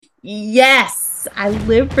Yes, I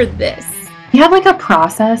live for this. You have like a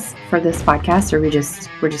process for this podcast, or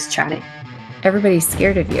we're just chatting? Everybody's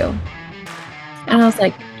scared of you. And I was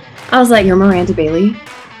like, You're Miranda Bailey.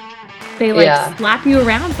 they like Yeah. slap you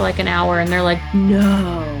around for like an hour and they're like,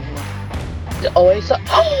 no. Always.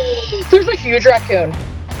 There's a huge raccoon.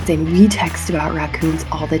 And we text about raccoons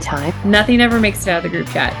all the time. Nothing ever makes it out of the group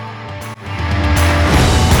chat.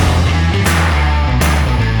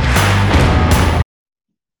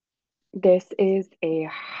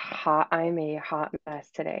 I'm a hot mess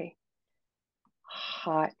today.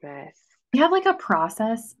 Hot mess. You have like a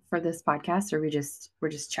process for this podcast, or we're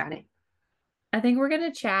just chatting? I think we're going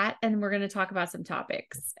to chat and we're going to talk about some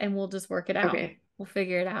topics and we'll just work it out. Okay. We'll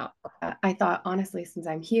figure it out. I thought, honestly, since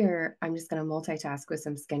I'm here, I'm just going to multitask with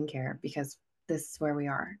some skincare because this is where we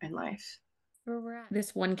are in life. Where we're at.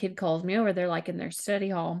 This one kid calls me over. They're like in their study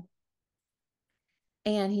hall.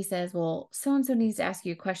 And he says, well, so-and-so needs to ask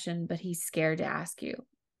you a question, but he's scared to ask you.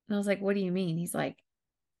 And I was like, what do you mean? He's like,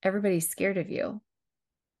 everybody's scared of you.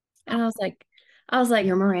 And I was like,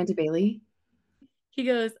 You're Miranda Bailey. he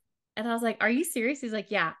goes, and I was like, are you serious? He's like,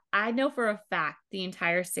 yeah, I know for a fact the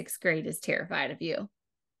entire sixth grade is terrified of you.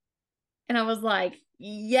 And I was like,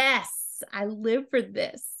 yes, I live for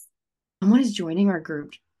this. Someone is joining our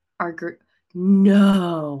group.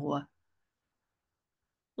 No.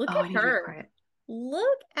 Look I at need to be her. quiet.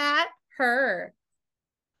 Look at her.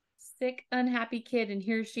 Sick, unhappy kid. And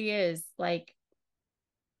here she is, like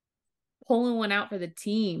pulling one out for the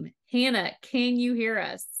team. Hannah, can you hear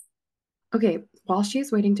us? Okay, while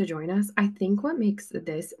she's waiting to join us, I think what makes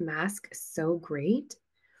this mask so great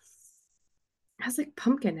has like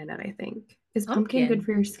pumpkin in it, I think. Is pumpkin good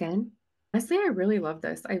for your skin? Honestly, I really love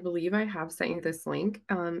this. I believe I have sent you this link.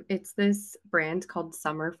 It's this brand called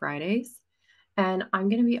Summer Fridays. And I'm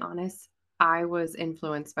gonna be honest, I was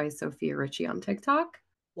influenced by Sophia Richie on TikTok.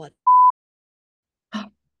 What?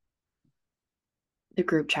 The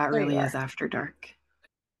group chat There really you is are. after dark.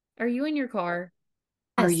 Are you in your car?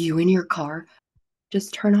 Are Yes. you in your car?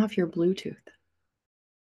 Just turn off your Bluetooth.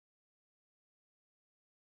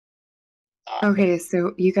 Okay,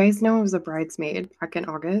 so you guys know I was a bridesmaid back in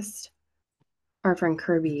August. Our friend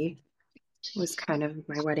Kirby was kind of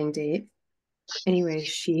my wedding date. Anyway,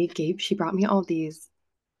 she brought me all these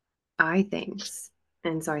eye things.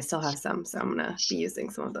 And so I still have some, so I'm gonna be using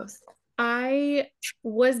some of those. I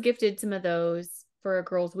was gifted some of those for a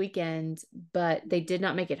girls' weekend, but they did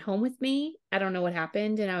not make it home with me. I don't know what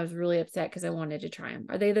happened, and I was really upset because I wanted to try them.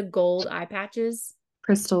 Are they the gold eye patches?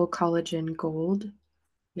 Crystal Collagen Gold.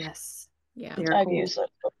 Yes. Yeah. They are I've gold. used it.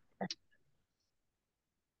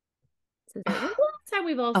 When's the last time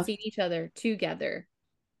we've all Oh. seen each other together?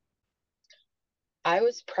 I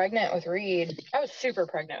was pregnant with Reed. I was super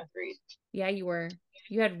pregnant with Reed. Yeah, you were.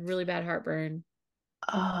 You had really bad heartburn.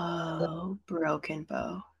 Oh, broken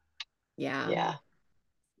bow. Yeah. Yeah.